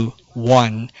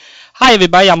1. Hi,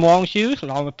 everybody. I'm Walden Hughes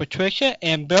along with Patricia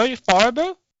and Barry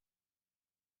Farber.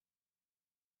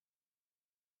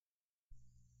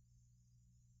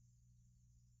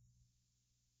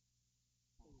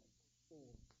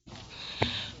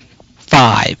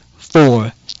 Five,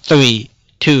 four, three,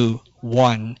 two,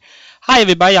 one. Hi,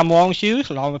 everybody. I'm Walden Hughes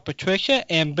along with Patricia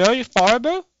and Barry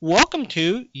Farber. Welcome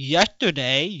to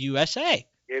Yesterday, USA.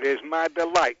 It is my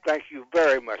delight. Thank you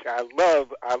very much. I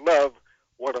love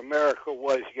what America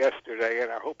was yesterday,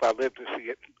 and I hope I live to see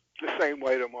it the same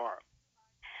way tomorrow.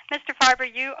 Mr. Farber,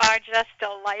 you are just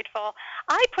delightful.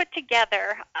 I put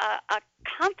together a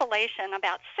compilation,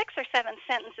 about 6 or 7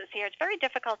 sentences here. It's very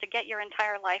difficult to get your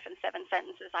entire life in 7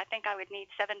 sentences. I think I would need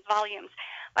 7 volumes.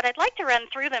 But I'd like to run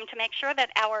through them to make sure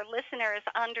that our listeners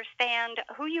understand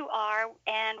who you are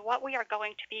and what we are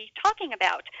going to be talking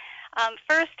about.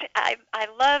 First, I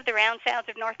love the round sounds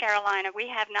of North Carolina. We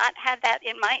have not had that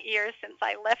in my ears since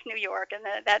I left New York, and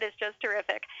that is just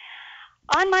terrific.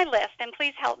 On my list, and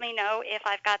please help me know if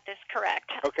I've got this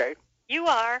correct. Okay. You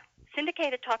are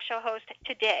syndicated talk show host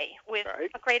today with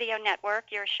Right. Talk Radio Network.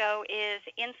 Your show is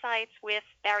Insights with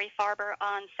Barry Farber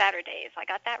on Saturdays. I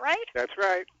got that right? That's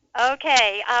right.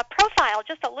 Okay. Profile,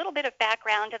 just a little bit of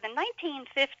background. In the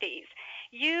 1950s,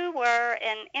 you were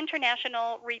an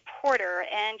international reporter,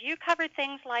 and you covered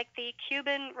things like the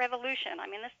Cuban Revolution. I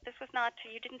mean, this was not,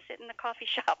 you didn't sit in the coffee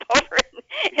shop over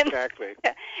Exactly.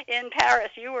 in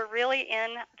Paris. You were really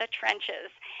in the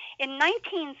trenches. In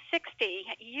 1960,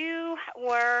 you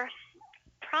were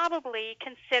probably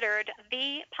considered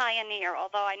the pioneer,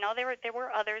 although I know there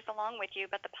were others along with you,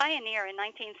 but the pioneer in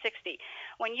 1960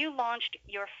 when you launched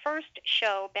your first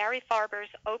show, Barry Farber's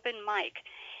Open Mic.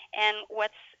 And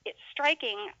what's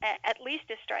striking, at least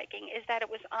as striking, is that it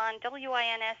was on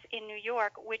WINS in New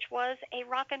York, which was a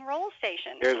rock and roll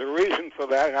station. There's a reason for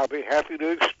that, and I'll be happy to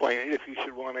explain it if you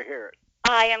should want to hear it.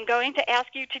 I am going to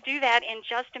ask you to do that in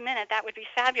just a minute. That would be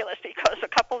fabulous, because a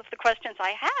couple of the questions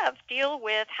I have deal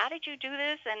with how did you do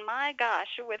this, and my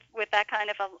gosh, with that kind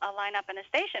of a lineup in a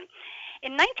station.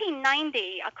 In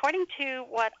 1990, according to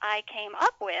what I came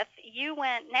up with, you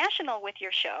went national with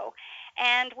your show,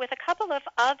 and with a couple of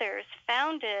others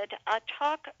founded a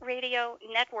talk radio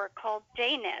network called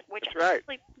Daynet, which That's right.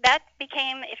 actually, that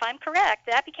became, if I'm correct,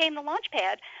 that became the launch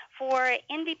pad for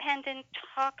independent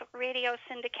talk radio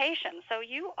syndication. So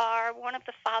you are one of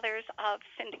the fathers of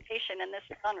syndication in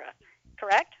this genre,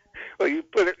 correct? Well, you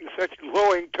put it in such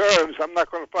glowing terms, I'm not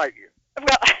going to fight you.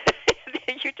 Well,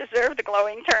 you deserve the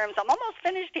glowing terms. I'm almost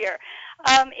finished here.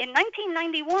 In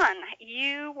 1991,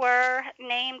 you were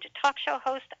named Talk Show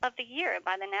Host of the Year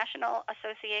by the National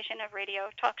Association of Radio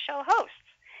Talk Show Hosts.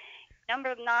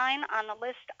 Number 9 on the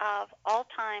list of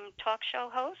all-time talk show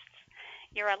hosts.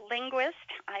 You're a linguist.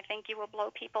 I think you will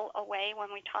blow people away when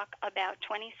we talk about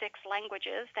 26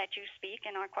 languages that you speak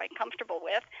and are quite comfortable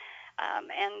with.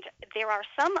 And there are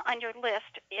some on your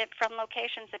list from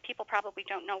locations that people probably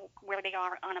don't know where they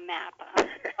are on a map.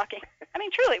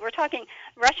 Truly, we're talking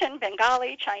Russian,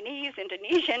 Bengali, Chinese,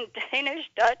 Indonesian,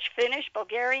 Danish, Dutch, Finnish,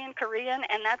 Bulgarian, Korean,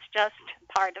 and that's just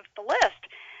part of the list.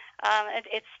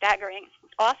 It's staggering.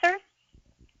 Author?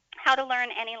 How to learn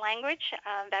any language,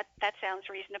 that sounds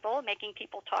reasonable. Making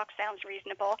people talk sounds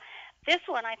reasonable. This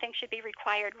one, I think, should be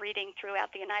required reading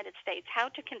throughout the United States. How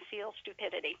to Conceal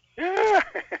Stupidity.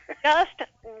 Just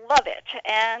love it.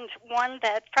 And one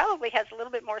that probably has a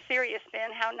little bit more serious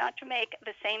spin, How Not to Make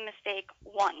the Same Mistake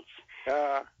Once.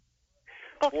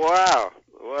 Wow.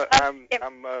 Well,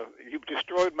 you've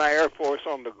destroyed my Air Force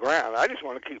on the ground. I just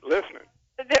want to keep listening.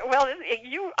 Well,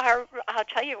 you are, I'll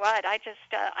tell you what,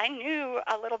 I knew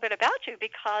a little bit about you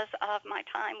because of my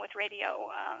time with radio,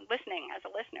 listening as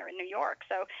a listener in New York.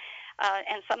 So,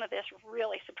 and some of this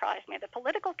really surprised me. The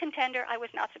political contender, I was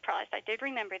not surprised. I did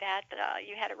remember that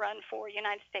you had a run for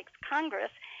United States Congress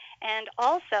and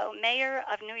also mayor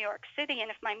of New York City.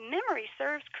 And if my memory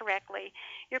serves correctly,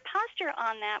 your posture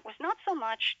on that was not so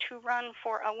much to run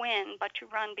for a win, but to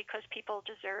run because people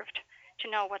deserved to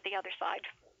know what the other side.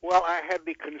 Well, I had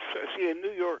the see in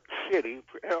New York City,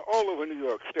 all over New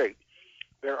York State,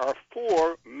 there are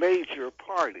 4 major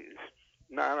parties.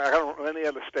 Now, I don't know any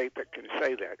other state that can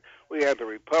say that. We have the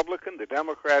Republican, the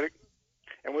Democratic,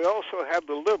 and we also have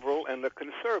the Liberal and the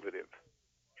Conservative.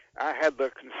 I had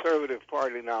the Conservative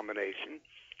Party nomination,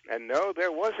 and no,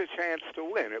 there was a chance to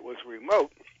win. It was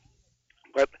remote,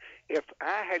 but if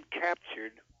I had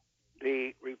captured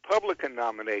the Republican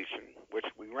nomination, which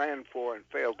we ran for and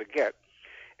failed to get,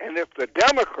 and if the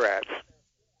Democrats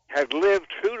had lived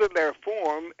true to their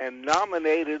form and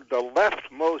nominated the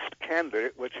leftmost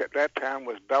candidate, which at that time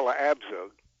was Bella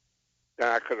Abzug, then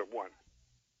I could have won.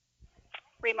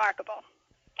 Remarkable.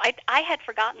 I had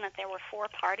forgotten that there were 4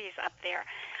 parties up there,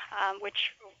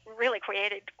 which really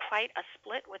created quite a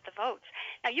split with the votes.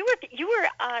 Now you were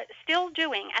still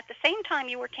doing, at the same time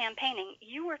you were campaigning,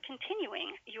 you were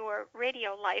continuing your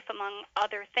radio life among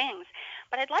other things.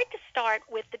 But I'd like to start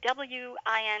with the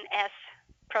WINS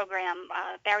program,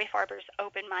 Barry Farber's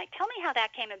Open Mic. Tell me how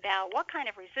that came about. What kind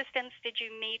of resistance did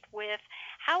you meet with?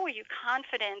 How were you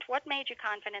confident? What made you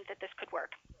confident that this could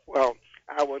work? Well,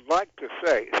 I would like to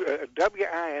say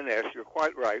WINS, you're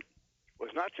quite right, was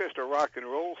not just a rock and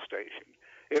roll station.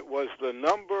 It was the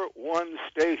 #1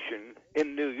 station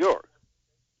in New York,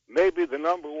 maybe the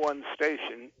 #1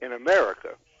 station in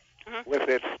America, with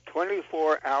its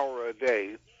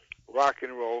 24-hour-a-day rock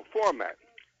and roll format.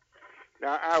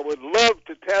 Now, I would love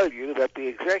to tell you that the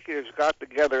executives got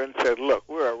together and said, look,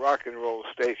 we're a rock and roll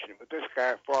station, but this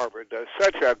guy Farber does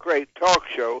such a great talk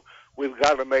show, we've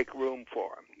got to make room for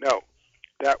him. No,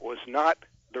 that was not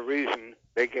the reason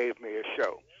they gave me a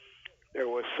show. There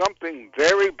was something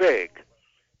very big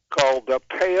called the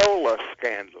payola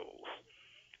scandals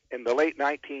in the late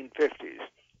 1950s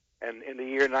and in the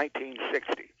year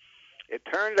 1960. It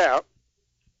turned out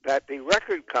that the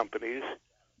record companies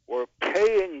were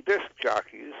paying disc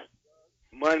jockeys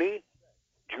money,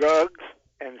 drugs,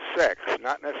 and sex,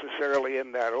 not necessarily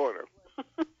in that order,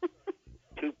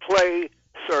 to play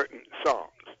certain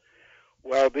songs.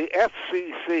 Well, the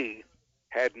FCC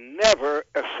had never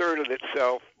asserted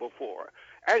itself before.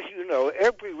 As you know,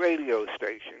 every radio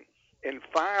station, in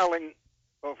filing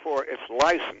for its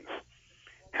license,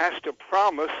 has to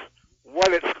promise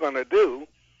what it's going to do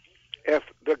if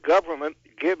the government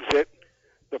gives it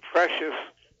the precious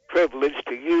privilege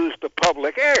to use the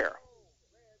public air.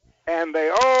 And they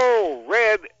all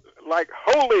read like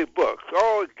holy books.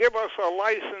 Oh, give us a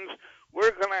license.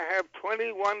 We're going to have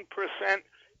 21%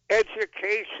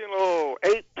 educational,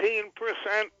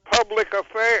 18% public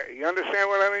affair. You understand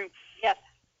what I mean? Yes.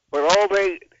 But all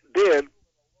they did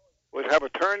was have a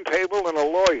turntable and a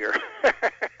lawyer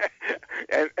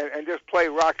and just play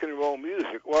rock and roll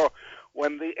music. Well,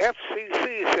 when the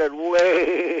FCC said,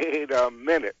 wait a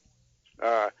minute,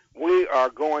 we are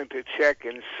going to check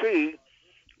and see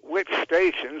which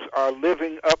stations are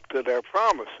living up to their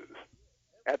promises.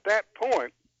 At that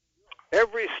point,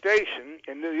 every station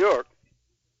in New York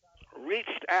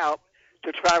reached out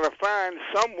to try to find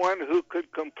someone who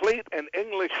could complete an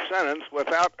English sentence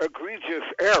without egregious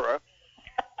error,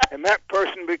 and that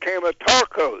person became a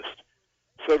talk host.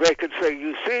 So they could say,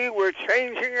 you see, we're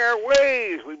changing our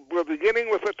ways. We're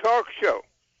beginning with a talk show.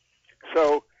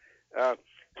 So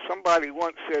somebody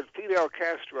once said Fidel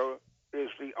Castro is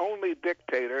the only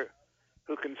dictator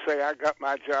who can say, I got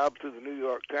my job through the New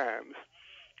York Times.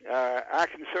 I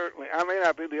may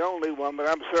not be the only one, but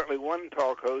I'm certainly one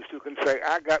talk host who can say,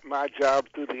 I got my job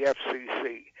through the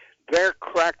FCC. Their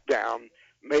crackdown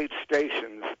made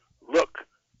stations look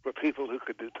for people who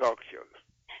could do talk shows.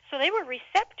 So they were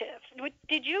receptive.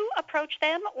 Did you approach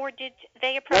them, or did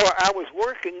they approach? Well, I was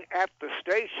working at the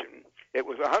station. It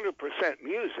was 100%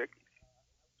 music,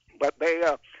 but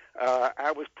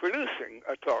I was producing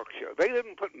a talk show. They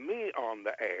didn't put me on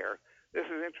the air. This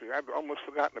is interesting. I've almost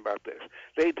forgotten about this.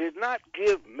 They did not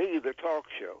give me the talk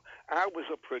show. I was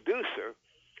a producer,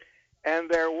 and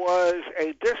there was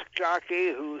a disc jockey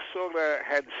who sort of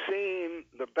had seen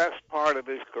the best part of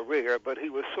his career, but he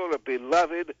was sort of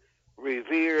beloved,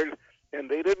 revered, and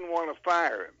they didn't want to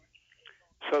fire him.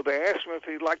 So they asked him if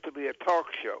he'd like to be a talk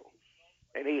show,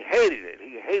 and he hated it.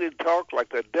 He hated talk like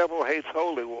the devil hates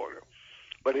holy water,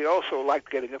 but he also liked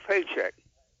getting a paycheck.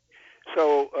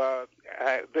 So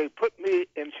they put me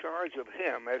in charge of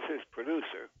him as his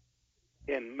producer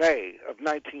in May of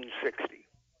 1960.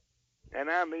 And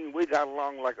I mean, we got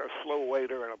along like a slow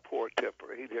waiter and a poor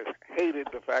tipper. He just hated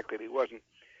the fact that he wasn't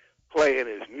playing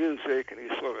his music, and he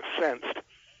sort of sensed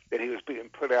that he was being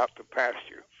put out to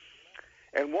pasture.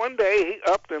 And one day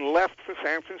he upped and left for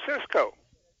San Francisco.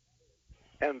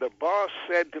 And the boss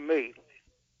said to me,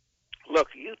 look,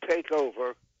 you take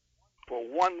over for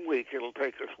 1 week. It'll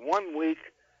take us 1 week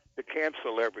to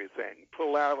cancel everything.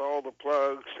 Pull out all the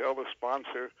plugs, tell the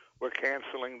sponsor we're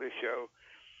canceling the show.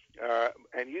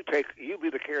 And you be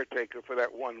the caretaker for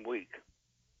that 1 week.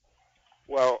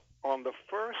 Well, on the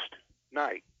first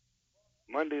night,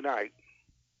 Monday night,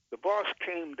 the boss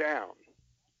came down,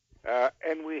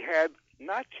 and we had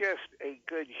not just a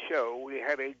good show, we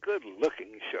had a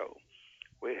good-looking show.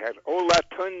 We had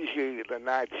Olatunji, the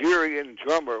Nigerian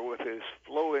drummer, with his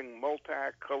flowing,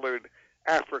 multicolored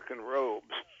African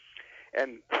robes,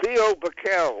 and Theo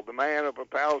Backel, the man of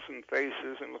 1,000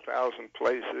 faces and 1,000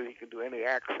 places. He could do any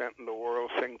accent in the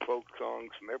world, sing folk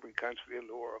songs from every country in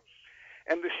the world.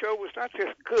 And the show was not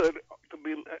just good to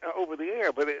be over the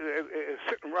air, but it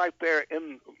sitting right there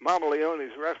in Mama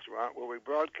Leone's restaurant where we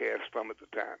broadcast from at the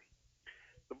time.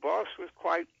 The boss was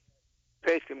quite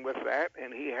taken with that,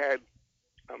 and he had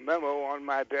a memo on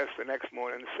my desk the next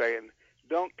morning saying,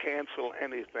 "Don't cancel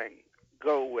anything.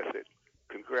 Go with it.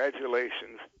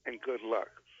 Congratulations and good luck."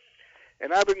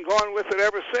 And I've been going with it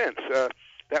ever since.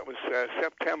 That was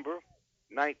September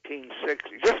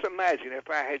 1960. Just imagine if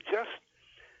I had just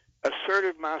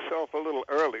asserted myself a little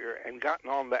earlier and gotten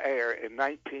on the air in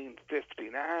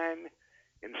 1959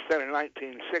 instead of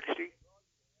 1960,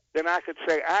 then I could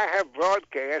say I have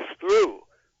broadcast through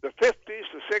the 50s,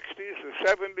 the 60s, the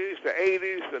 70s, the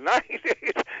 80s, the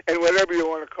 90s, and whatever you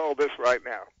want to call this right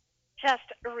now.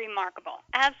 Just remarkable,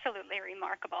 absolutely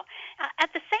remarkable.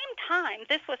 At the same time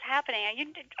this was happening,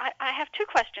 I have two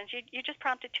questions. You just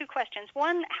prompted two questions.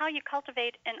 One, how you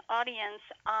cultivate an audience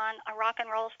on a rock and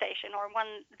roll station, or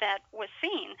one that was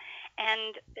seen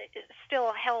and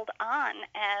still held on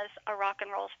as a rock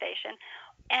and roll station.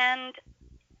 And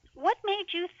what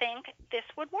made you think this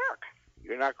would work?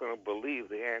 You're not going to believe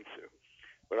the answer,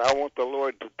 but I want the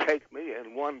Lord to take me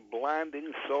in one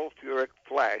blinding sulfuric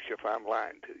flash if I'm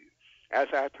lying to you. As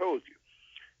I told you,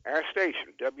 our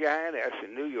station, WINS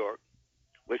in New York,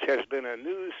 which has been a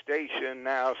news station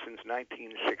now since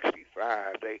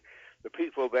 1965, the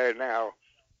people there now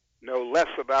know less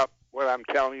about what I'm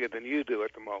telling you than you do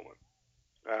at the moment.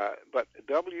 But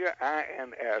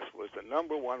WINS was the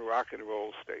number one rock and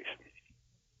roll station.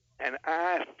 And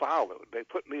I followed. They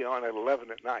put me on at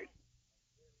 11 at night.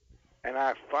 And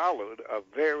I followed a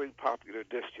very popular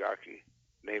disc jockey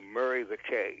named Murray the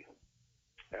K.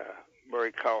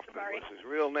 Murray Kaufman was his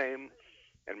real name,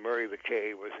 and Murray the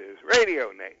K was his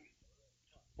radio name.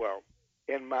 Well,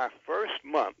 in my first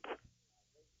month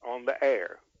on the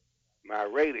air, my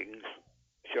ratings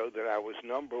showed that I was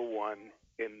number one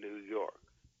in New York.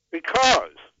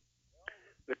 Because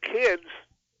the kids,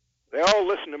 they all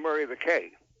listened to Murray the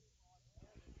K.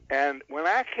 And when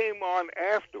I came on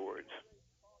afterwards,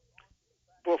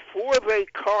 before they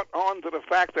caught on to the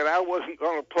fact that I wasn't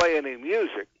going to play any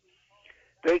music,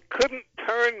 they couldn't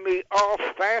turn me off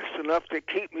fast enough to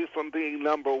keep me from being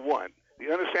number one. Do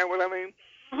you understand what I mean?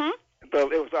 Mm-hmm.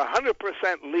 So it was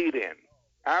 100% lead-in.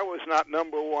 I was not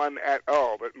number one at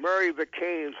all, but Murray the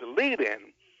K's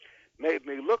lead-in made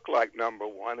me look like number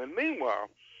one. And meanwhile,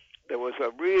 there was a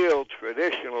real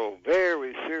traditional,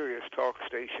 very serious talk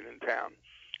station in town,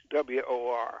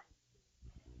 WOR.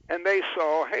 And they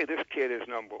saw, hey, this kid is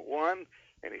number one,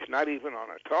 and he's not even on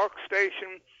a talk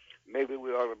station. Maybe we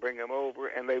ought to bring him over,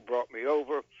 and they brought me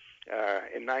over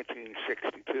in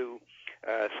 1962.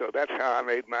 So that's how I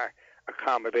made my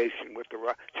accommodation with the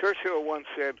rock. Churchill once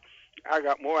said, I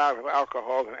got more out of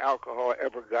alcohol than alcohol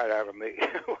ever got out of me.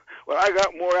 Well, I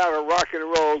got more out of rock and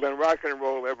roll than rock and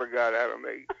roll ever got out of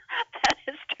me. That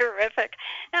is terrific.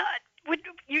 Now,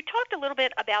 you talked a little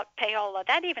bit about payola.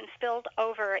 That even spilled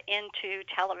over into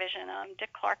television.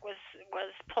 Dick Clark was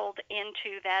pulled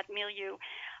into that milieu.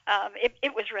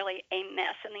 It was really a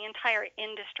mess, and the entire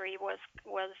industry was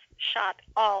shot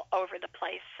all over the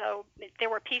place. So there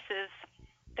were pieces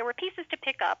to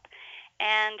pick up,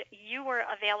 and you were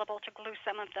available to glue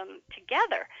some of them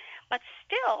together. But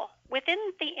still, within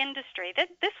the industry,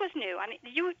 this was new. I mean,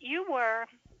 you were,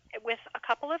 with a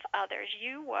couple of others,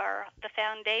 you were the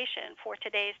foundation for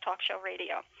today's talk show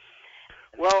radio.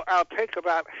 Well, I'll take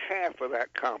about half of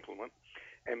that compliment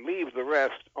and leave the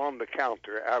rest on the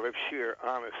counter out of sheer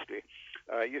honesty.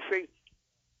 You see,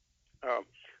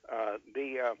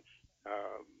 the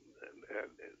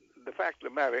fact of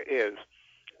the matter is,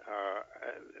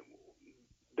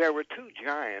 there were two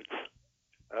giants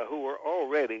who were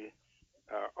already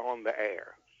on the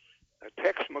air.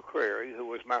 Tex McCrary, who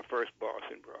was my first boss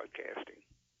in broadcasting,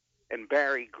 and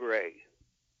Barry Gray.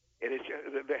 It is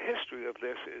just, the history of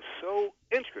this is so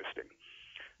interesting.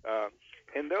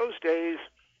 In those days,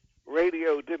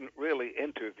 radio didn't really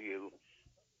interview.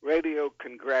 Radio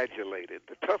congratulated.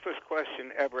 The toughest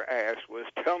question ever asked was,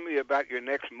 tell me about your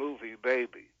next movie,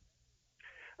 baby.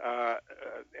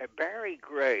 Barry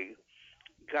Gray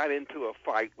got into a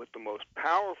fight with the most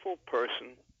powerful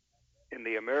person in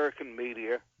the American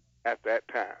media at that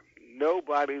time.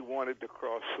 Nobody wanted to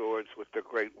cross swords with the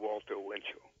great Walter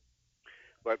Winchell.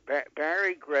 But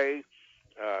Barry Gray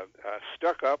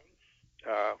stuck up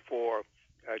for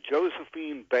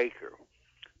Josephine Baker,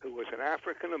 who was an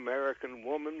African-American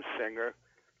woman singer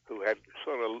who had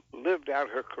sort of lived out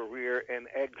her career in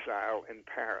exile in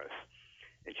Paris.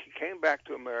 And she came back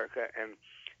to America, and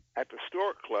at the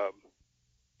Stork Club,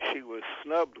 she was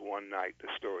snubbed one night, the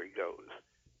story goes.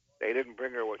 They didn't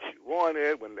bring her what she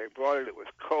wanted. When they brought it was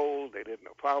cold. They didn't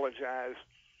apologize.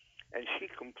 And she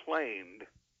complained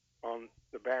on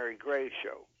the Barry Gray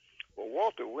show. Well,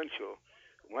 Walter Winchell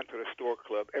went to the Stork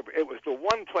Club. It was the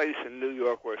one place in New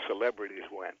York where celebrities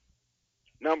went.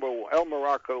 Number one, El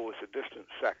Morocco was a distant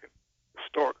second.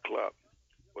 Stork Club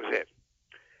was it.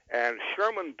 And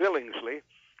Sherman Billingsley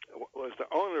was the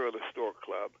owner of the Stork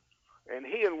Club, and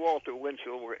he and Walter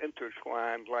Winchell were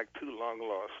intertwined like two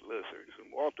long-lost lizards.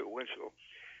 And Walter Winchell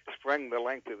sprang the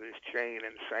length of his chain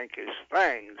and sank his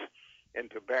fangs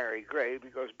into Barry Gray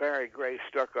because Barry Gray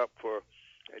stuck up for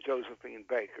Josephine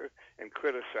Baker and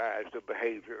criticized the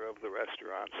behavior of the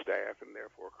restaurant staff and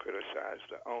therefore criticized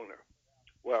the owner.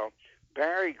 Well,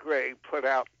 Barry Gray put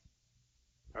out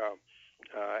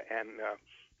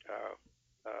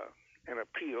an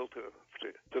appeal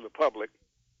to the public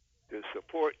to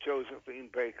support Josephine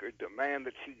Baker, demand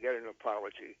that she get an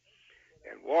apology.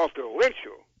 And Walter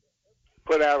Winchell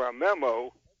put out a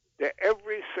memo to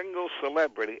every single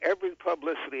celebrity, every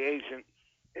publicity agent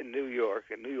in New York,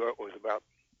 and New York was about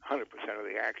 100% of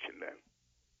the action then,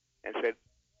 and said,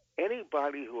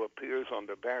 anybody who appears on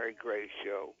the Barry Gray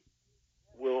show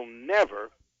will never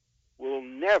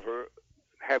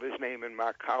have his name in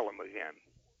my column again.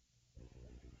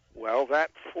 Well,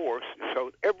 that forced,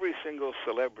 so every single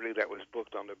celebrity that was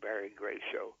booked on the Barry Gray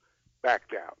show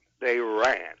backed out. They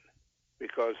ran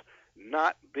because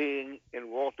not being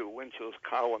in Walter Winchell's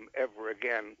column ever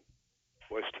again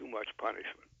was too much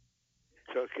punishment.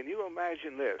 So can you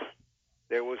imagine this?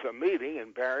 There was a meeting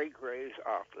in Barry Gray's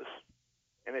office,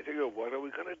 and they figured, what are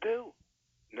we going to do?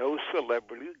 No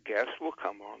celebrity guests will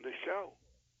come on the show.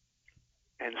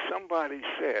 And somebody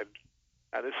said,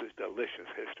 now this is delicious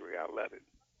history, I love it.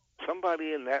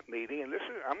 Somebody in that meeting, and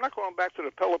I'm not going back to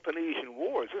the Peloponnesian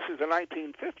Wars, this is the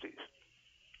 1950s.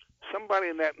 Somebody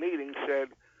in that meeting said,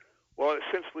 well,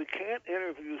 since we can't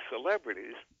interview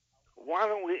celebrities, why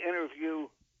don't we interview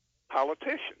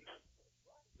politicians?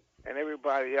 And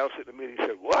everybody else at the meeting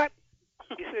said, what?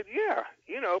 He said, yeah,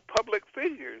 public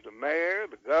figures, the mayor,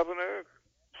 the governor,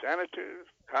 senators,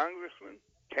 congressmen,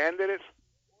 candidates.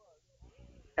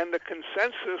 And the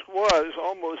consensus was,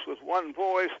 almost with one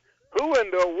voice, who in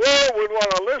the world would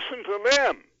want to listen to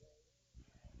them?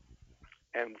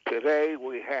 And today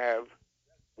we have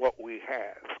what we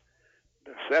have.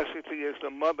 Necessity is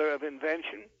the mother of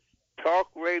invention.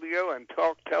 Talk radio and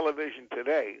talk television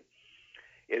today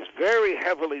is very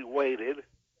heavily weighted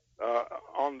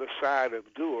on the side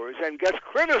of doers and gets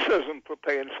criticism for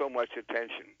paying so much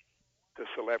attention to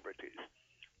celebrities.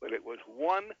 But it was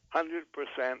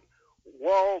 100%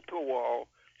 wall-to-wall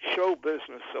show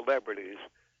business celebrities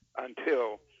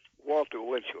until Walter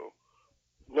Winchell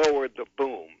lowered the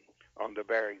boom on the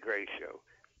Barry Gray show.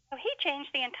 So he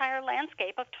changed the entire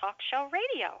landscape of talk show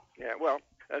radio. Yeah, well,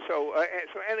 so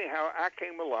anyhow, I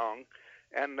came along,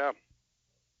 and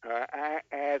I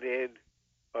added,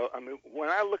 when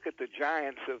I look at the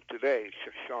giants of today,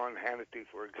 Sean Hannity,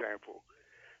 for example,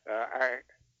 I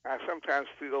sometimes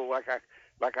feel like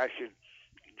I should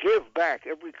give back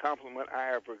every compliment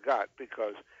I ever got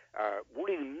because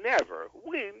we never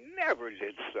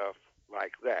did stuff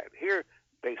like that. Here,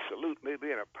 they salute me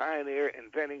being a pioneer,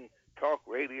 inventing talk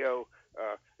radio,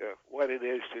 what it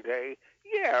is today.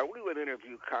 Yeah, we would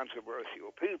interview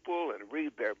controversial people and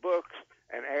read their books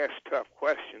and ask tough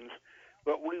questions,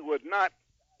 but we would not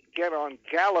get on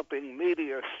galloping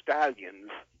media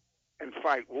stallions and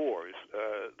fight wars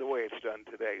the way it's done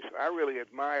today. So I really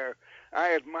admire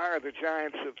the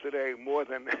giants of today more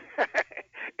than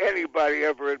anybody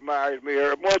ever admired me,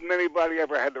 or more than anybody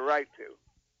ever had the right to.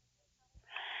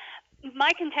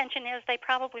 My contention is they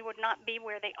probably would not be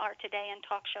where they are today, and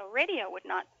talk show radio would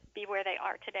not be where they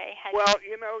are today. Well,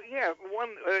 you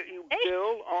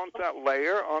build on top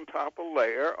layer, on top of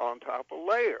layer, on top of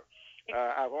layer.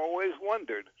 I've always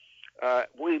wondered,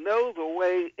 we know the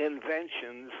way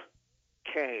inventions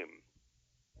came.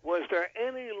 Was there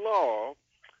any law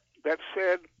that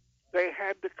said they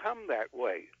had to come that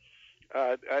way?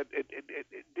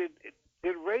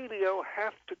 Did radio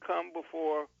have to come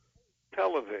before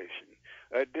television?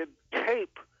 Did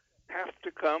tape have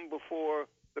to come before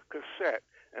the cassette,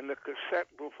 and the cassette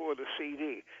before the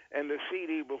CD, and the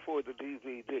CD before the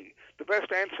DVD? The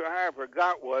best answer I ever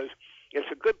got was, it's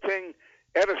a good thing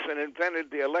Edison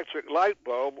invented the electric light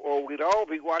bulb, or we'd all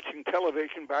be watching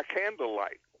television by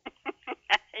candlelight.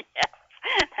 Yes,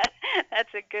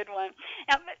 that's a good one.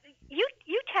 Now, you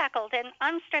tackled, and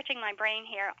I'm stretching my brain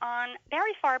here, on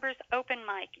Barry Farber's open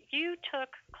mic. You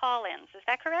took call-ins, is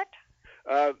that correct?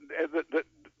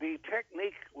 The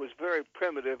technique was very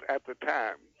primitive at the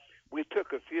time. We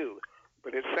took a few,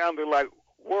 but it sounded like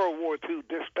World War II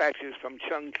dispatches from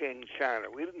Chongqing, China.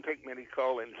 We didn't take many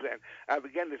call-ins then. I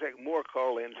began to take more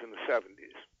call-ins in the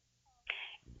 70s.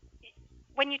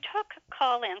 When you took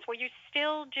call-ins, were you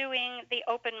still doing the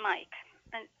open mic?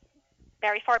 And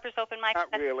Barry Farber's open mic?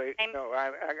 Not really. No,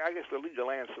 I guess the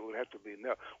legal answer would have to be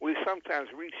no. We sometimes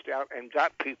reached out and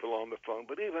got people on the phone,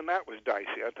 but even that was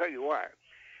dicey. I'll tell you why.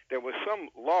 There was some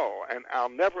law, and I'll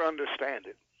never understand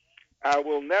it. I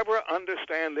will never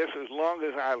understand this as long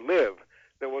as I live.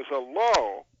 There was a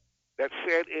law that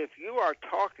said if you are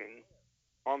talking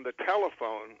on the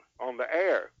telephone, on the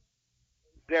air,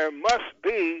 there must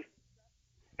be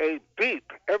a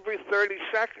beep every 30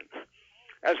 seconds.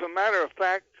 As a matter of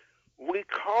fact, we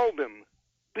called them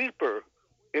beeper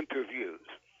interviews.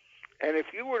 And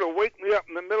if you were to wake me up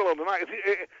in the middle of the night,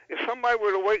 if somebody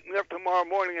were to wake me up tomorrow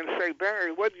morning and say,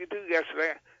 Barry, what did you do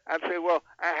yesterday? I'd say, well,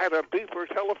 I had a beeper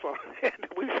telephone.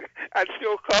 I'd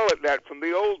still call it that from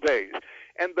the old days.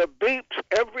 And the beeps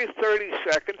every 30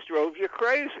 seconds drove you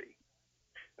crazy.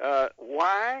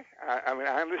 Why? I mean,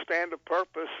 I understand the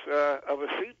purpose of a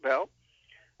seatbelt.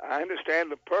 I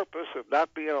understand the purpose of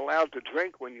not being allowed to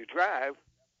drink when you drive.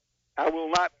 I will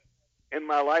not, in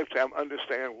my lifetime,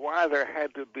 understand why there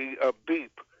had to be a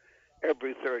beep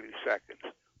every 30 seconds.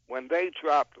 When they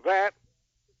dropped that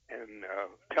and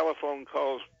telephone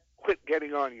calls quit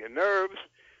getting on your nerves,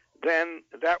 then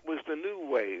that was the new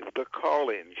wave, the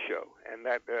call-in show, and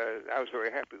that I was very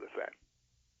happy with that.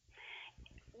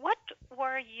 What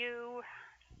were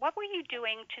you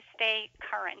doing to stay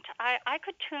current? I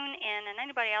could tune in, and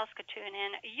anybody else could tune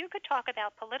in. You could talk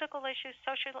about political issues,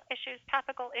 social issues,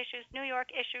 topical issues, New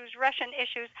York issues, Russian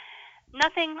issues.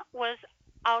 Nothing was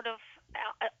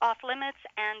off limits,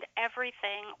 and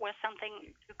everything was something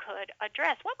you could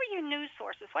address. What were your news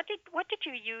sources? What did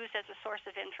you use as a source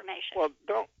of information? Well,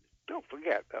 don't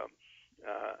forget.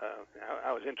 I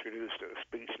was introduced to a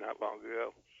speech not long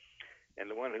ago. And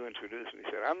the one who introduced me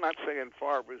said, I'm not saying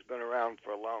Farber's been around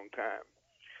for a long time,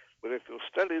 but if you'll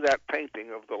study that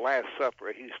painting of the Last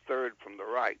Supper, he's third from the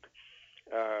right.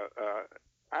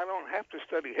 I don't have to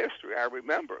study history. I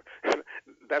remember.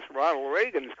 That's Ronald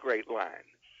Reagan's great line.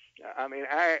 I mean,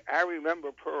 I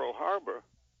remember Pearl Harbor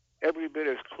every bit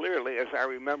as clearly as I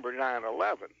remember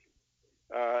 9/11.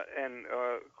 And,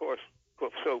 of course,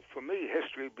 so for me,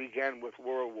 history began with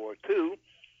World War II.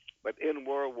 But in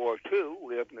World War II,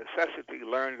 we of necessity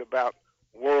learned about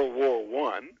World War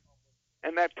I,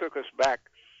 and that took us back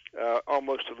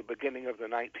almost to the beginning of the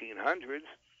 1900s.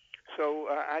 So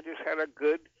I just had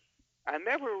I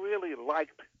never really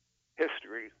liked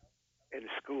history in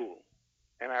school.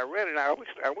 And I read it, I wish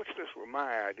this were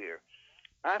my idea.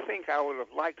 I think I would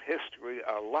have liked history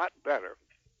a lot better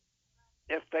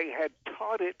if they had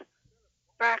taught it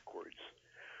backwards.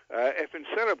 If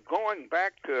instead of going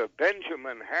back to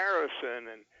Benjamin Harrison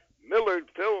and Millard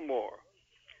Fillmore,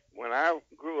 when I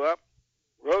grew up,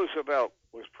 Roosevelt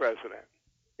was president.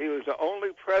 He was the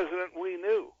only president we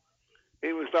knew.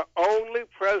 He was the only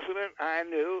president I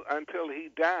knew until he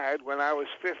died when I was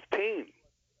 15.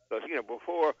 Because,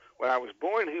 before, when I was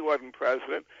born, he wasn't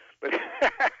president, but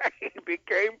he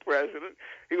became president.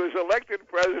 He was elected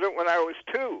president when I was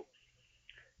 2.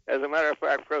 As a matter of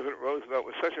fact, President Roosevelt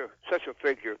was such a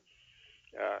figure.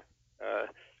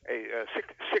 A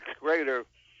sixth grader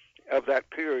of that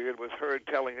period was heard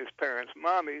telling his parents,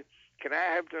 Mommy, can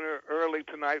I have dinner early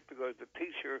tonight because the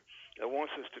teacher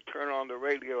wants us to turn on the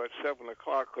radio at 7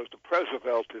 o'clock because the President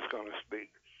is going to speak.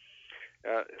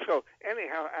 So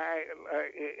anyhow,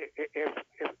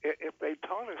 if they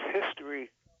taught us history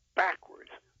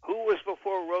backwards, who was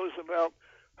before Roosevelt?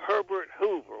 Herbert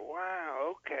Hoover.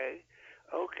 Wow, okay.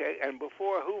 And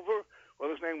before Hoover, well,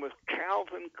 his name was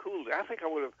Calvin Coolidge. I think I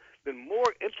would have been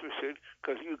more interested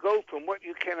because you go from what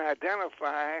you can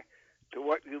identify to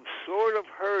what you've sort of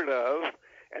heard of,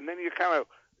 and then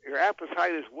your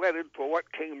appetite is whetted for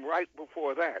what came right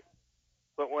before that.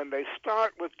 But when they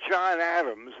start with John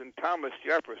Adams and Thomas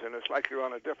Jefferson, it's like you're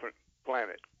on a different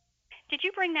planet. Did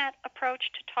you bring that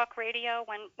approach to talk radio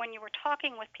when you were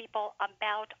talking with people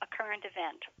about a current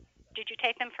event? Did you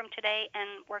take them from today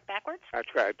and work backwards? I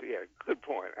tried to, yeah. Good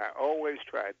point. I always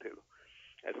tried to.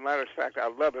 As a matter of fact, I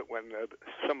love it when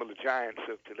some of the giants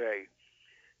of today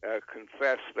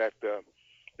confess that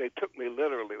they took me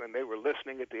literally when they were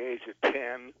listening at the age of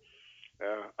 10,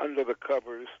 under the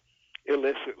covers,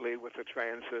 illicitly with a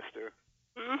transistor.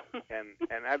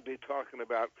 and I'd be talking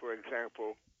about, for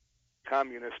example,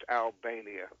 communist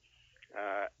Albania.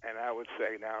 And I would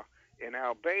say, now, in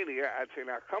Albania, I'd say,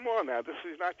 now, come on now, this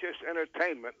is not just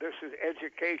entertainment, this is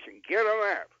education. Get a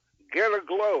map, get a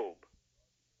globe.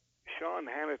 Sean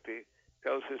Hannity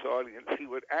tells his audience he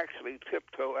would actually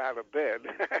tiptoe out of bed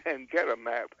and get a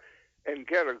map and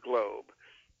get a globe.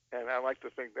 And I like to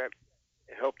think that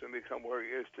helped him become where he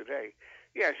is today.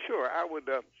 Yeah, sure. I would,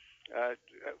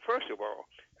 first of all,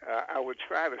 I would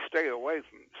try to stay away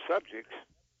from subjects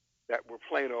that were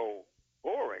plain old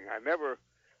boring. I never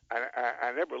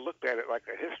looked at it like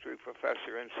a history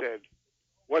professor and said,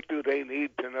 what do they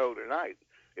need to know tonight?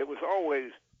 It was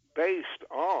always based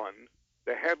on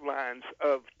the headlines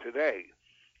of today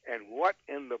and what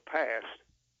in the past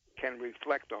can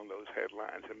reflect on those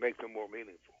headlines and make them more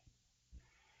meaningful.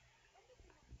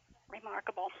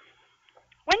 Remarkable.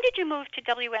 When did you move to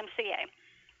WMCA?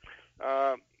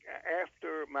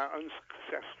 After my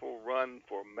unsuccessful run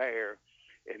for mayor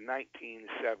in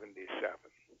 1977.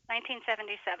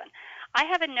 1977. I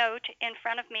have a note in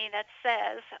front of me that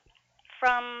says,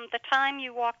 from the time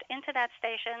you walked into that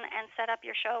station and set up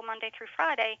your show Monday through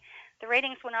Friday, the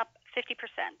ratings went up 50%.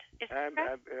 Is that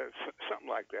correct? Something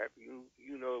like that.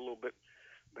 You know a little bit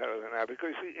better than I,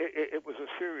 because it was a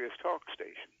serious talk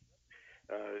station.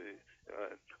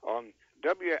 On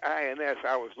WINS,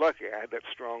 I was lucky. I had that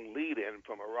strong lead-in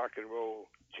from a rock and roll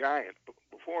giant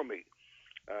before me.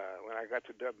 When I got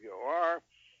to WOR,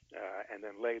 and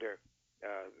then later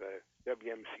the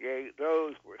WMCA,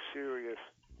 those were serious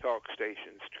talk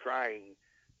stations trying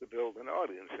to build an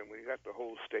audience. And when you got the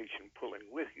whole station pulling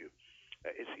with you,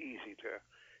 it's easy to,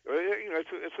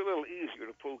 it's a little easier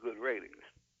to pull good ratings.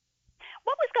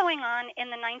 What was going on in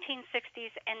the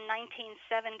 1960s and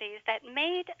 1970s that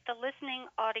made the listening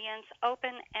audience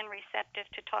open and receptive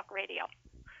to talk radio?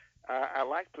 I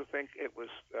like to think it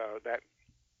was that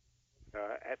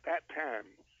at that time,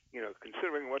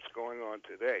 considering what's going on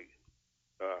today,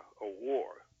 a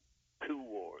war, two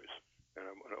wars, and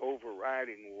an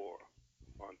overriding war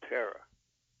on terror,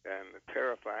 and a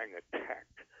terrifying attack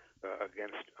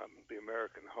against the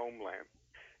American homeland.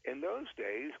 In those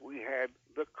days, we had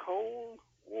the Cold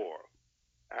War.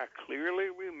 I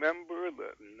clearly remember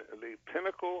the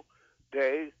pinnacle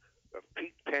day of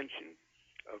peak tension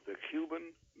of the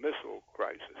Cuban Missile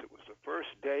Crisis. It was the first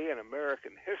day in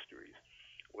American history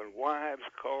when wives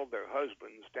called their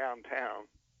husbands downtown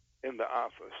in the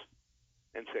office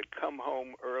and said, come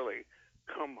home early,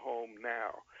 come home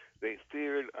now. They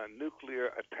feared a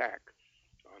nuclear attack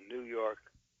on New York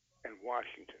and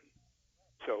Washington.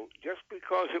 So just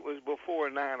because it was before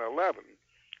 9/11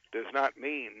 does not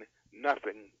mean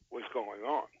nothing was going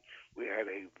on. We had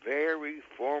a very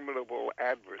formidable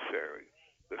adversary,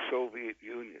 the Soviet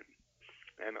Union.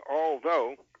 And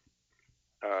although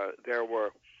there were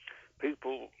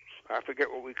people, I forget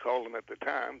what we called them at the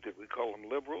time. Did we call them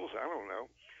liberals? I don't know.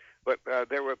 But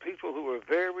there were people who were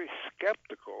very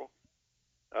skeptical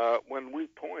when we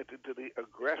pointed to the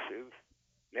aggressive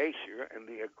nature and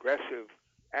the aggressive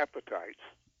appetites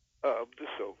of the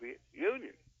Soviet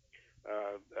Union.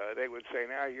 They would say,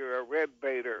 now you're a red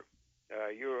baiter,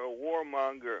 you're a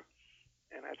warmonger.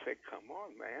 And I'd say, come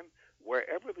on, man.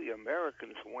 Wherever the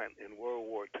Americans went in World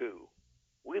War II,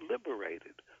 we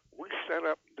liberated. We set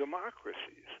up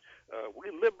democracies. We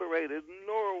liberated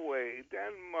Norway,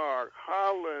 Denmark,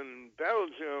 Holland,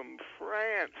 Belgium,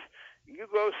 France,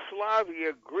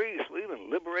 Yugoslavia, Greece. We even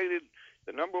liberated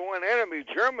the number one enemy,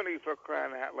 Germany, for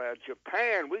crying out loud.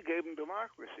 Japan, we gave them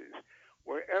democracies.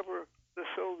 Wherever the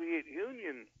Soviet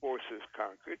Union forces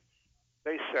conquered,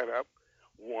 they set up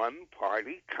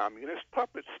one-party communist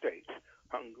puppet states.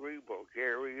 Hungary,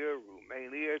 Bulgaria,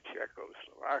 Romania,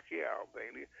 Czechoslovakia,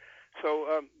 Albania.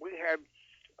 So we had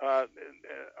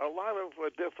a lot of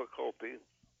difficulty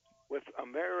with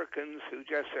Americans who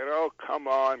just said, oh, come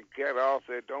on, get off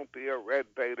it, don't be a red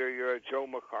baiter, you're a Joe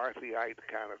McCarthyite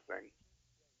kind of thing.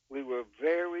 We were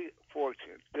very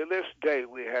fortunate. To this day,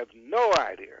 we have no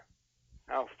idea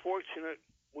how fortunate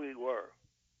we were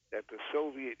that the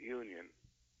Soviet Union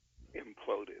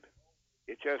imploded.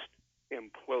 It just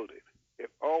imploded. It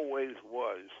always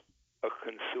was a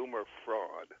consumer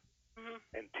fraud. Mm-hmm.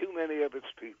 And too many of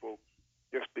its people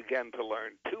just began to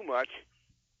learn too much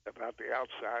about the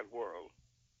outside world.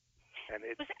 And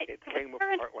it came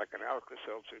apart like an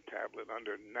Alka-Seltzer tablet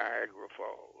under Niagara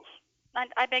Falls.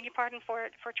 I beg your pardon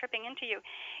for tripping into you.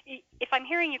 If I'm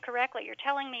hearing you correctly, you're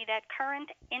telling me that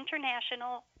current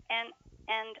international and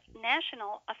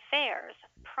national affairs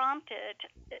prompted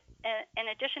an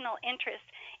additional interest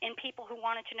in people who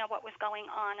wanted to know what was going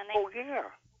on, and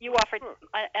you offered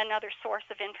another source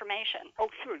of information. Oh,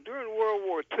 sure. During World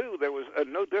War II, there was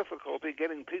no difficulty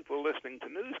getting people listening to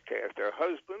newscasts. Their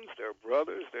husbands, their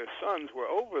brothers, their sons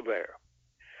were over there.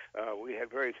 We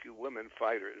had very few women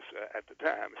fighters at the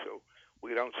time, so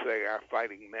we don't say our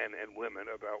fighting men and women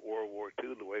about World War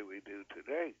II the way we do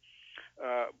today.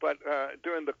 But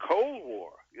during the Cold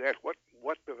War, you asked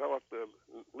what developed the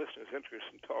listeners' interest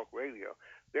in talk radio.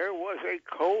 There was a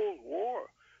Cold War.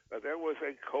 There was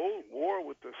a Cold War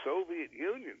with the Soviet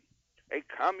Union, a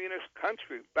communist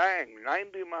country, bang,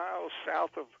 90 miles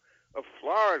south of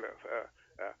Florida,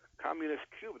 communist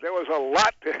Cuba. There was a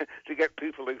lot to get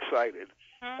people excited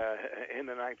in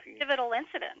the 19th. Pivotal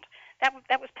incident.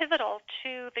 That was pivotal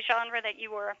to the genre that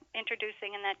you were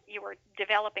introducing and that you were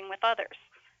developing with others.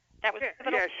 That was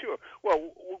pivotal. Yeah, sure.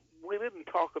 Well, we didn't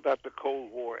talk about the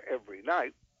Cold War every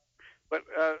night, but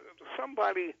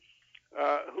somebody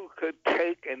who could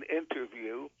take an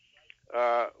interview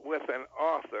with an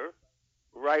author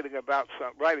writing,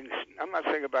 I'm not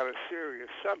saying about a serious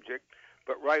subject,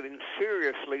 but writing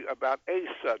seriously about a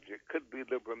subject. Could be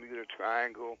the Bermuda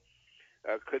Triangle,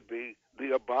 could be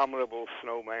the abominable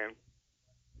snowman.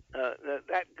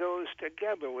 That goes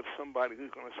together with somebody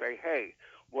who's going to say, hey,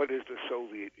 what is the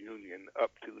Soviet Union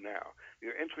up to now?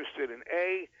 You're interested in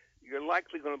A, you're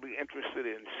likely going to be interested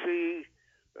in C,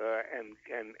 and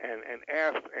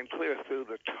F, and clear through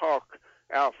the talk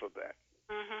alphabet.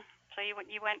 Mm-hmm. So you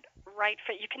went right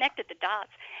for, you connected the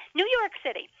dots. New York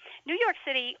City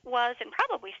was, and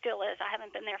probably still is, I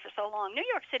haven't been there for so long, New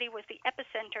York City was the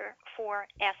epicenter for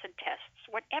acid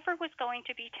tests. Whatever was going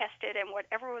to be tested and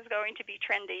whatever was going to be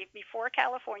trendy before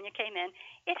California came in,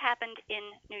 it happened in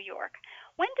New York.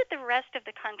 When did the rest of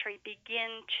the country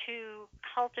begin to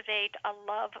cultivate a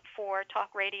love for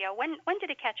talk radio? When did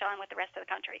it catch on with the rest of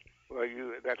the country? Well,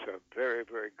 that's a very,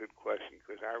 very good question,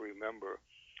 because I remember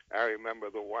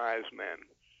the wise men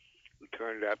who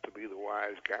turned out to be the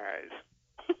wise guys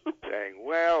saying,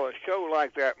 well, a show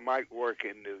like that might work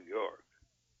in New York,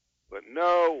 but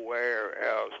nowhere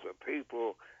else. The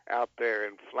people out there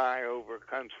in flyover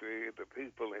country, the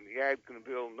people in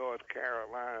Yadkinville, North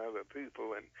Carolina, the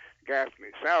people in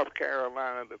Gaffney, South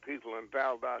Carolina, the people in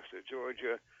Valdosta,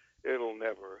 Georgia, it'll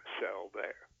never sell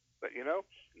there. But,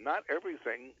 not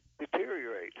everything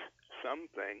deteriorates. Some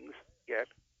things get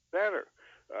better.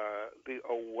 The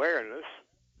awareness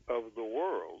of the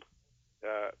world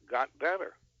got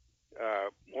better.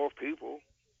 More people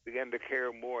began to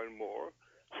care more and more.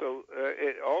 So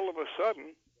all of a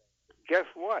sudden, guess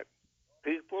what?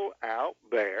 People out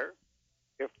there,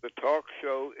 if the talk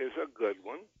show is a good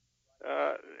one,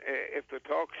 if the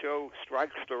talk show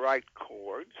strikes the right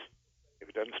chords, if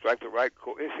it doesn't strike the right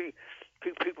chords, you see,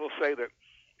 people say that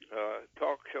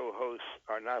talk show hosts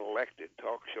are not elected.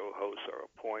 Talk show hosts are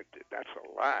appointed. That's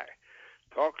a lie.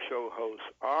 Talk show hosts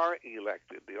are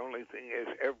elected. The only thing is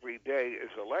every day is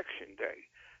election day.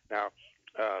 Now,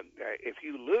 if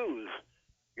you lose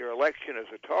your election as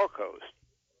a talk host,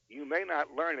 you may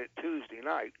not learn it Tuesday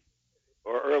night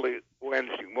or early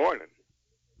Wednesday morning.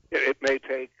 It may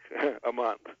take a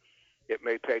month. It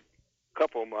may take a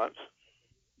couple months.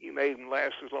 You may even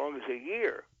last as long as a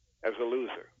year as a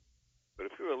loser. But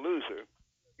if you're a loser,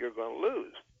 you're going to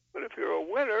lose. But if you're a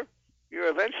winner, you're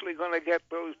eventually going to get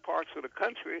those parts of the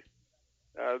country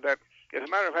that, as a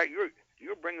matter of fact,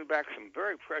 you're bringing back some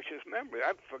very precious memories.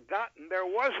 I'd forgotten there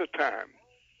was a time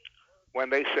when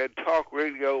they said talk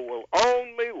radio will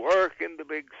only work in the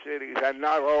big cities and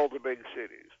not all the big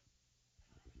cities.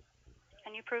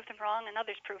 And you proved them wrong, and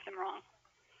others proved them wrong.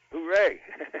 Hooray.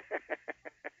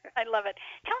 I love it.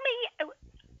 Tell me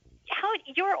how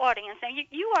your audience, now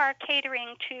you are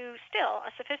catering to still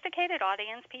a sophisticated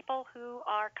audience, people who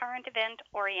are current event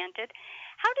oriented.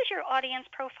 How does your audience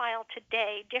profile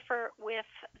today differ with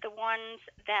the ones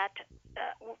that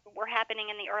were happening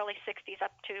in the early 60s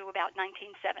up to about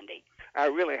 1970? I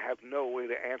really have no way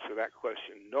to answer that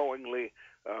question knowingly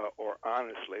or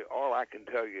honestly. All I can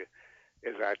tell you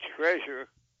is I treasure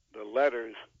the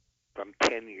letters from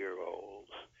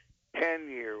 10-year-olds.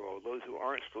 10-year-olds, those who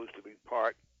aren't supposed to be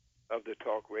part of the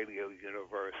talk radio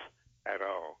universe at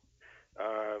all.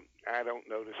 I don't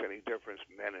notice any difference,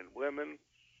 men and women,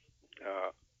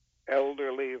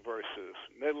 elderly versus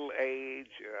middle age.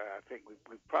 I think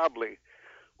we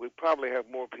probably have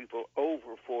more people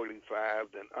over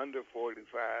 45 than under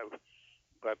 45.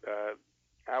 But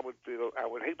I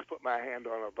would hate to put my hand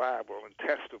on a Bible and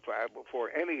testify before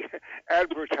any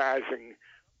advertising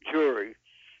jury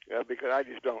because I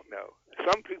just don't know.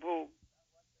 Some people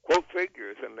quote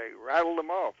figures and they rattle them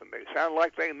off and they sound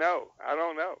like they know. I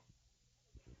don't know.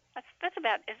 That's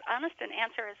about as honest an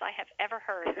answer as I have ever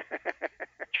heard.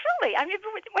 Truly, I mean,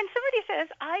 when somebody says,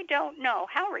 I don't know,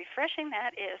 how refreshing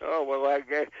that is. Oh, well,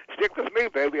 stick with me,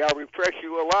 baby. I'll refresh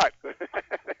you a lot.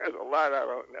 There's a lot I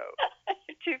don't know.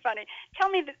 Too funny. Tell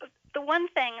me the one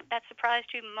thing that surprised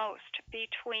you most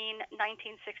between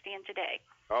 1960 and today.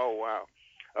 Oh, wow.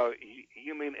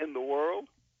 You mean in the world?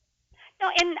 No,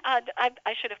 and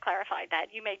I should have clarified that.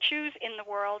 You may choose in the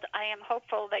world. I am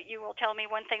hopeful that you will tell me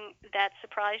one thing that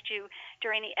surprised you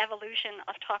during the evolution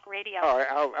of talk radio. All right,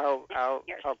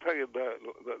 I'll tell you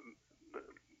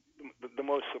the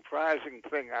most surprising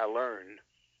thing I learned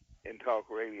in talk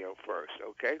radio first.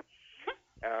 Okay,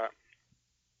 I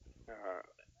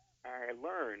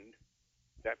learned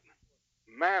that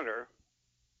manner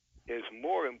is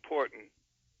more important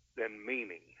than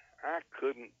meaning. I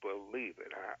couldn't believe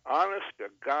it. I honest to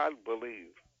God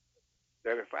believe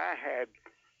that if I had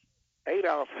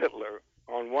Adolf Hitler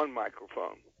on one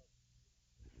microphone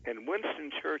and Winston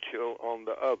Churchill on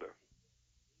the other,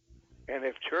 and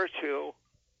if Churchill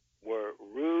were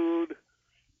rude,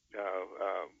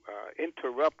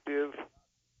 interruptive,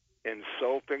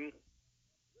 insulting,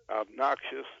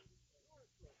 obnoxious,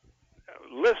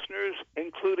 listeners,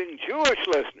 including Jewish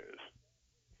listeners,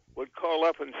 would call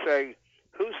up and say,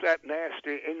 "Who's that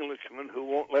nasty Englishman who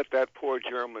won't let that poor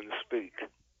German speak?"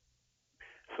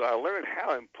 So I learned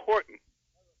how important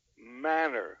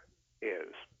manner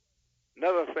is.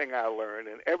 Another thing I learned,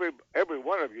 and every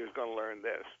one of you is going to learn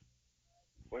this,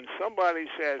 when somebody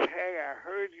says, "Hey, I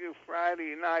heard you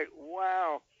Friday night.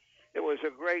 Wow, it was a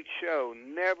great show,"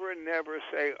 never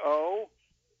say, "Oh,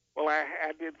 well,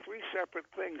 I did 3 separate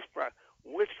things.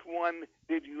 Which one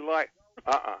did you like?"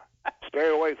 Stay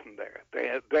away from there.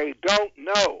 They don't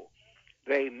know.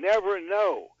 They never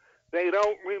know. They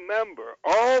don't remember.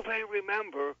 All they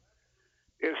remember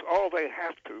is all they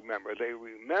have to remember. They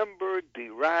remember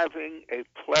deriving a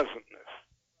pleasantness,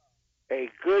 a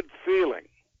good feeling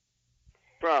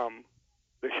from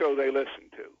the show they listen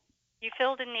to. You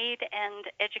filled a need and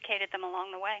educated them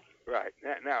along the way. Right.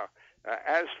 Now,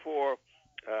 as for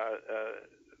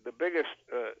the biggest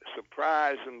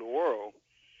surprise in the world,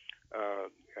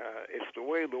 it's the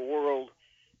way the world,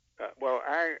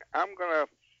 I'm going to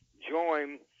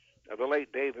join the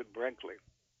late David Brinkley.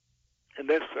 And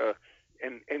this,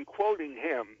 in quoting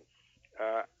him,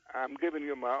 I'm giving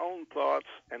you my own thoughts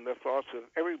and the thoughts of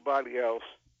everybody else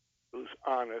who's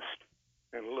honest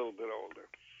and a little bit older.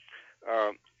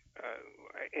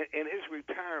 In his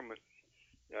retirement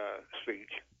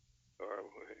speech or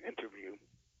interview,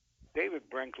 David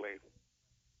Brinkley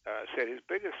said his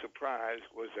biggest surprise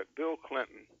was that Bill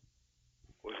Clinton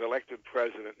was elected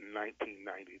president in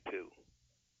 1992,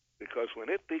 because when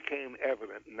it became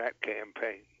evident in that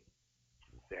campaign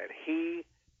that he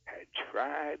had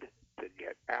tried to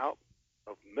get out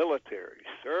of military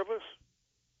service,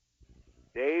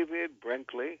 David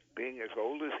Brinkley, being as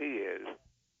old as he is,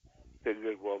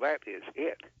 figured, well, that is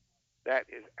it. That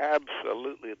is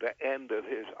absolutely the end of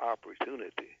his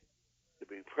opportunity to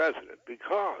be president,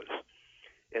 because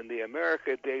in the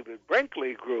America David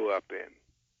Brinkley grew up in,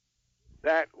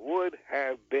 that would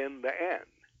have been the end.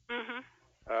 Mm-hmm.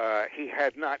 He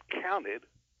had not counted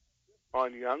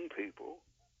on young people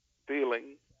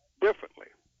feeling differently.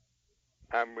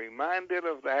 I'm reminded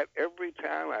of that every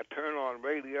time I turn on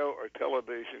radio or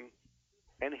television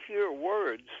and hear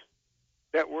words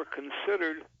that were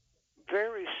considered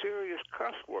very serious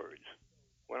cuss words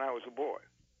when I was a boy.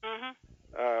 Mm-hmm.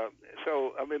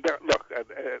 So, I mean,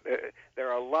 there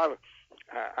are a lot of,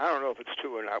 I don't know if it's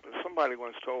true or not, but somebody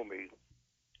once told me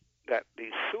that the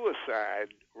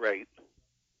suicide rate,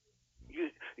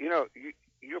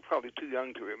 you're probably too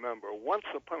young to remember, once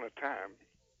upon a time,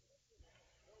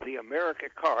 the American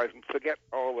cars, and forget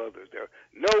all others,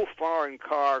 no foreign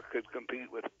car could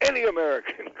compete with any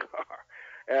American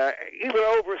car. Even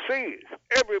overseas,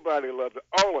 everybody loved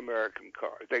all American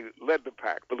cars. They led the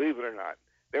pack, believe it or not.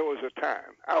 There was a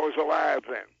time. I was alive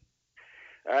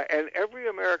then. And every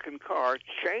American car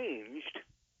changed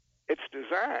its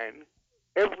design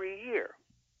every year.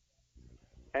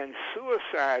 And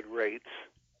suicide rates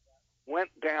went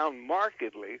down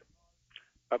markedly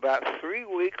about 3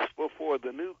 weeks before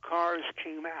the new cars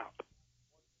came out,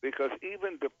 because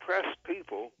even depressed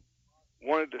people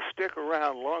wanted to stick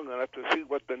around long enough to see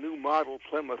what the new model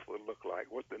Plymouth would look like,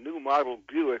 what the new model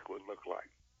Buick would look like.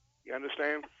 You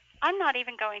understand? I'm not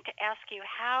even going to ask you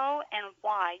how and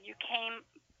why you came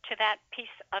to that piece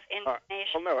of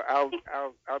information. No,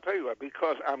 I'll tell you what,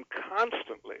 because I'm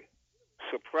constantly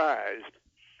surprised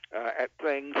at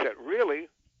things that really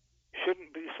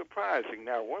shouldn't be surprising.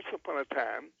 Now, once upon a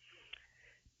time,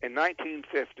 in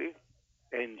 1950,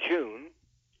 in June,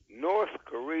 North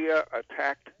Korea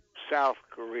attacked South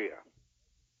Korea.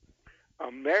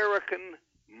 American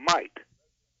might,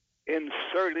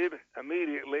 inserted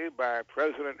immediately by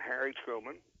President Harry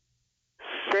Truman,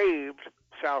 saved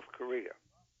South Korea.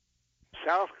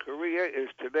 South Korea is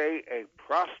today a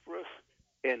prosperous,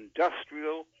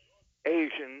 industrial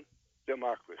Asian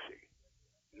democracy.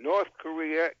 North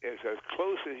Korea is as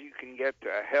close as you can get to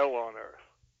hell on earth.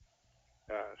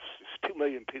 2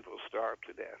 million people starved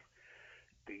to death.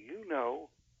 Do you know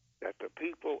that the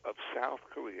people of South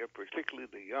Korea, particularly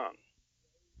the young,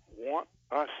 want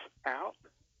us out?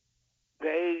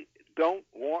 They don't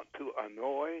want to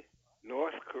annoy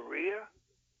North Korea.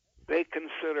 They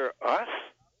consider us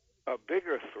a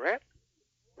bigger threat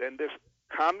than this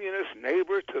communist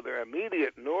neighbor to their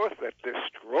immediate north that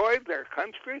destroyed their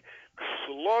country,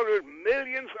 slaughtered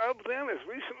millions of them as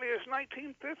recently as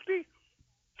 1950?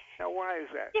 Now, why is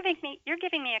that? You're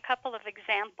giving me a couple of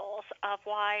examples of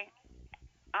why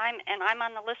I'm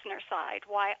on the listener side,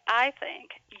 why I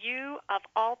think you, of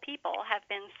all people, have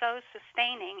been so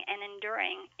sustaining and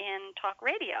enduring in talk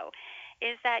radio,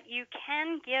 is that you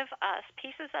can give us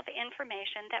pieces of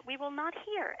information that we will not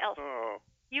hear elsewhere. Oh.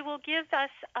 You will give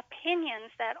us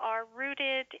opinions that are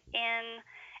rooted in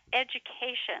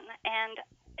education and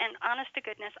honest to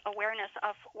goodness awareness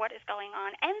of what is going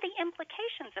on and the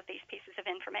implications of these pieces of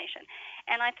information.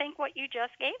 And I think what you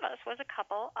just gave us was a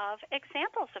couple of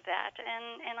examples of that,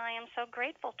 and I am so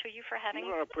grateful to you for having.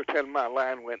 I'm going to pretend my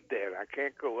line went dead. I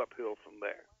can't go uphill from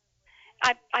there.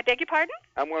 I beg your pardon?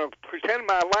 I'm going to pretend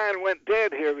my line went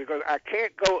dead here because I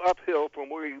can't go uphill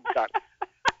from where you got me.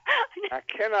 I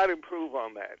cannot improve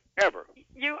on that, ever.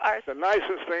 You are the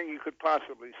nicest thing you could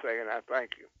possibly say, and I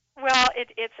thank you. Well,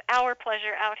 it's our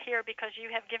pleasure out here because you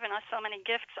have given us so many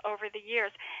gifts over the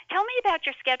years. Tell me about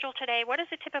your schedule today. What is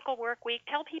a typical work week?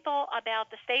 Tell people about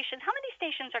the stations. How many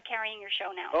stations are carrying your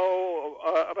show now?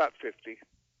 About 50.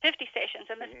 50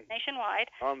 stations, and this is nationwide.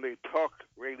 On the Talk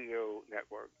Radio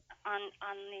Network. On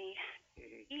the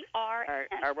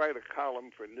ERN. I write a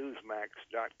column for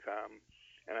Newsmax.com,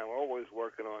 and I'm always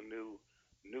working on new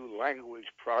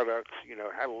language products. You know,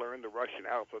 how to learn the Russian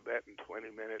alphabet in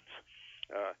 20 minutes.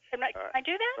 Can I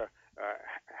do that?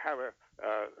 How to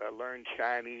learn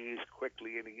Chinese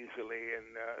quickly and easily,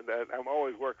 and I'm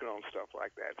always working on stuff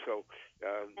like that. So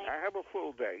I have a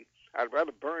full day. I'd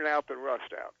rather burn out than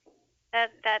rust out.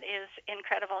 That is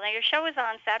incredible. Now, your show is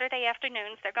on Saturday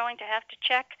afternoons. They're going to have to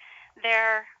check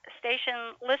their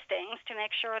station listings to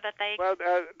make sure that they... Well,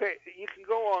 you can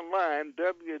go online,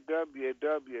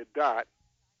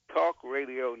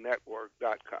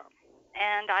 www.talkradionetwork.com.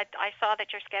 And I saw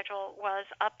that your schedule was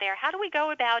up there. How do we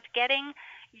go about getting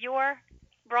your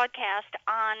broadcast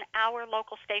on our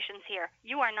local stations here?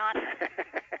 You are not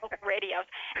local radios.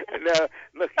 No,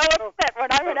 look. So upset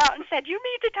when I went out and said, "You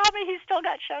mean to tell me he's still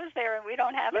got shows there and we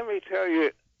don't have?" Let me tell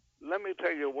you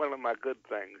one of my good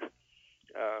things.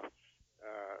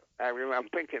 I'm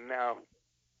thinking now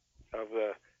of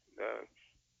the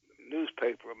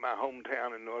newspaper of my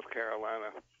hometown in North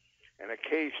Carolina, and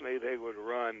occasionally they would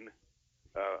run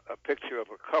a picture of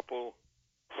a couple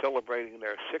celebrating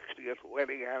their 60th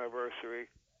wedding anniversary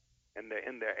in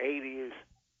their 80s,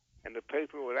 and the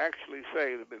paper would actually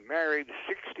say they've been married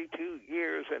 62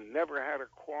 years and never had a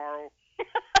quarrel.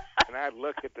 And I'd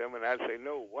look at them and I'd say,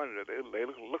 no wonder, they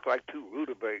look like two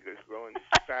rutabagas growing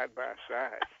side by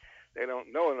side. They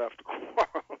don't know enough to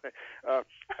quarrel.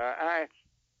 I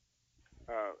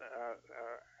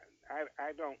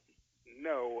don't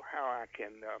know how I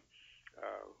can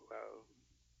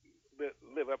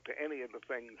live up to any of the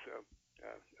things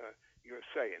you're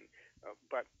saying,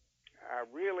 but I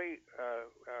really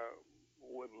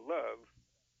would love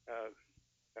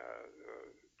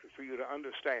for you to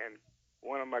understand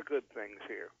one of my good things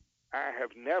here.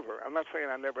 I'm not saying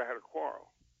I never had a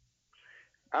quarrel.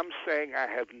 I'm saying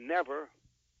I've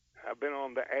been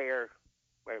on the air,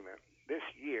 wait a minute, this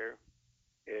year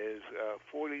is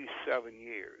 47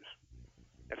 years.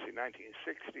 Let's see,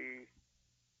 1960,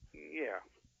 yeah.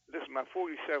 This is my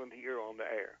 47th year on the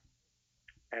air.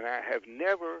 And I have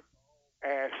never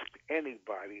asked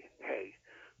anybody, hey,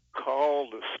 call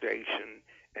the station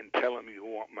and tell them you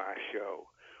want my show.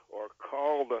 Or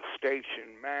call the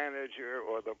station manager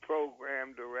or the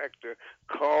program director,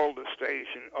 call the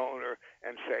station owner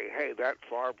and say, hey, that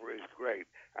Farber is great.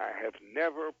 I have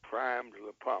never primed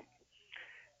the pump.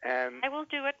 And I will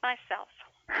do it myself.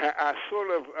 I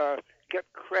sort of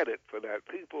get credit for that.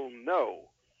 People know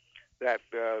that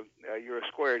you're a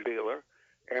square dealer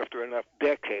after enough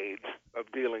decades of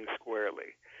dealing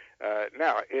squarely.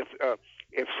 Now,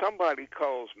 if somebody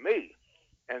calls me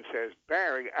and says,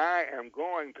 Barry, I am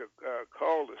going to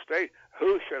call the state,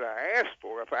 who should I ask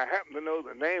for? If I happen to know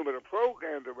the name of the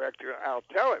program director, I'll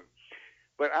tell him.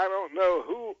 But I don't know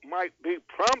who might be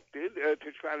prompted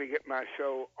to try to get my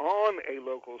show on a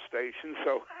local station.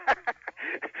 So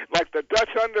Like the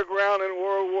Dutch underground in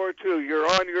World War II. You're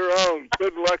on your own.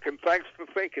 Good luck, and thanks for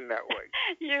thinking that way.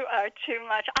 You are too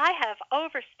much. I have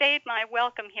overstayed my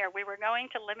welcome here. We were going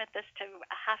to limit this to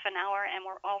half an hour, and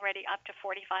we're already up to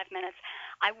 45 minutes.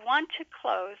 I want to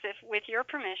close, if with your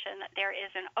permission. There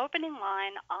is an opening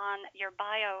line on your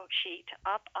bio sheet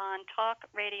up on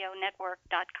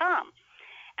talkradionetwork.com.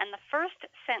 And the first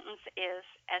sentence is,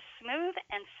 as smooth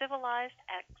and civilized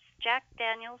as Jack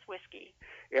Daniel's whiskey.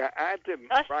 Yeah, I didn't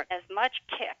Just write. as much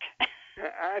kick.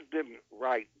 I didn't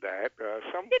write that.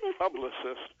 Some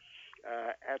publicist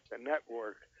at the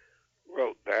network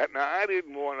wrote that. Now, I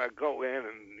didn't want to go in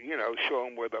and, show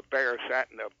them where the bear sat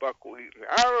in the buckwheat.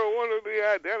 I don't want to be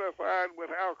identified with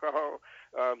alcohol.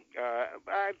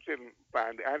 I didn't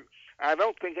find it. I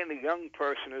don't think any young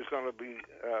person is going to be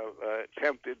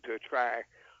tempted to try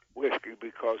whiskey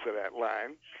because of that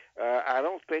line. I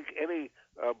don't think any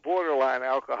borderline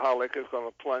alcoholic is going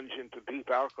to plunge into deep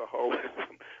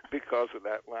alcoholism because of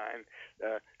that line.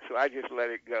 So I just let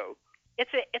it go.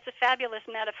 It's a fabulous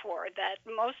metaphor that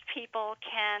most people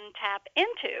can tap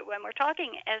into when we're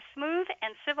talking as smooth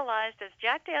and civilized as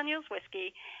Jack Daniel's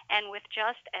whiskey, and with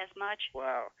just as much.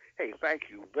 Wow. Hey, thank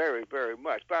you very, very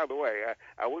much. By the way,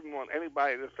 I wouldn't want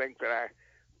anybody to think that I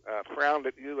frowned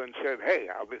at you and said, "Hey,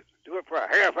 I'll do it for a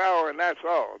half hour and that's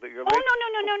all." That you're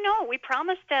No. We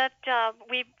promised that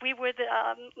we would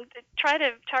try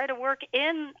to work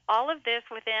in all of this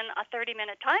within a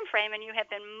 30-minute time frame, and you have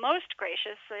been most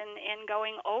gracious in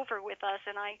going over with us,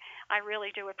 and I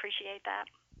really do appreciate that.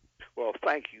 Well,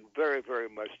 thank you very, very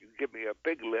much. You give me a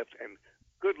big lift, and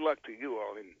good luck to you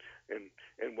all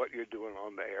in what you're doing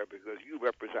on the air, because you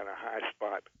represent a high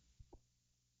spot.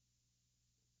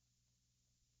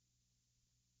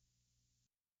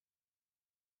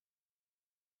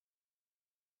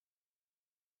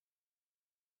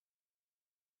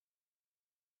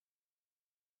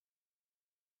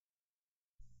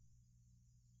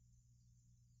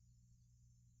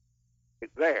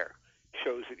 There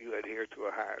shows that you adhere to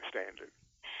a higher standard.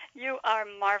 You are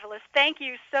marvelous. Thank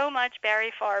you so much,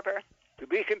 Barry Farber. To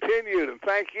be continued, and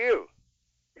thank you.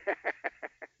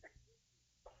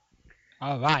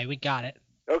 All right, we got it.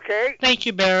 Okay? Thank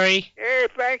you, Barry. Hey,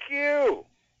 thank you.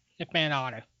 It's been an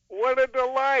honor. What a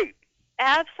delight.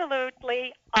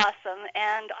 Absolutely awesome,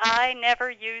 and I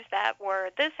never use that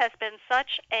word. This has been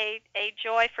such a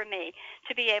joy for me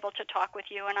to be able to talk with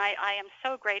you, and I am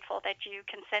so grateful that you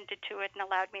consented to it and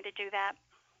allowed me to do that.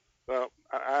 Well,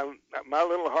 my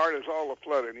little heart is all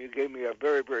aflutter, and you gave me a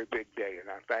very, very big day, and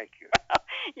I thank you.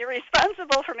 You're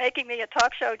responsible for making me a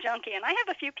talk show junkie, and I have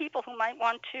a few people who might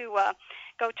want to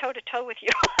go toe-to-toe with you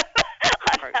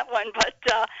on that one, but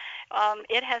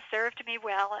it has served me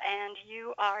well, and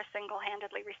you are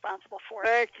single-handedly responsible for it.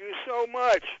 Thank you so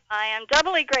much. I am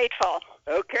doubly grateful.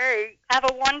 Okay. Have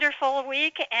a wonderful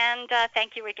week, and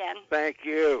thank you again. Thank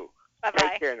you. Bye-bye.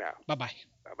 Take care now. Bye-bye.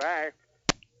 Bye-bye.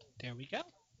 There we go.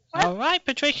 What? All right,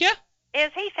 Patricia.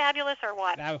 Is he fabulous or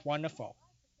what? That was wonderful.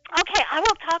 Okay, I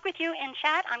will talk with you in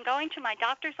chat. I'm going to my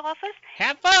doctor's office.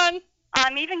 Have fun.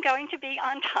 I'm even going to be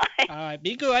on time. All right,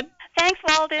 be good. Thanks,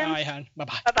 Walden. All right, hon.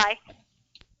 Bye-bye. Bye-bye.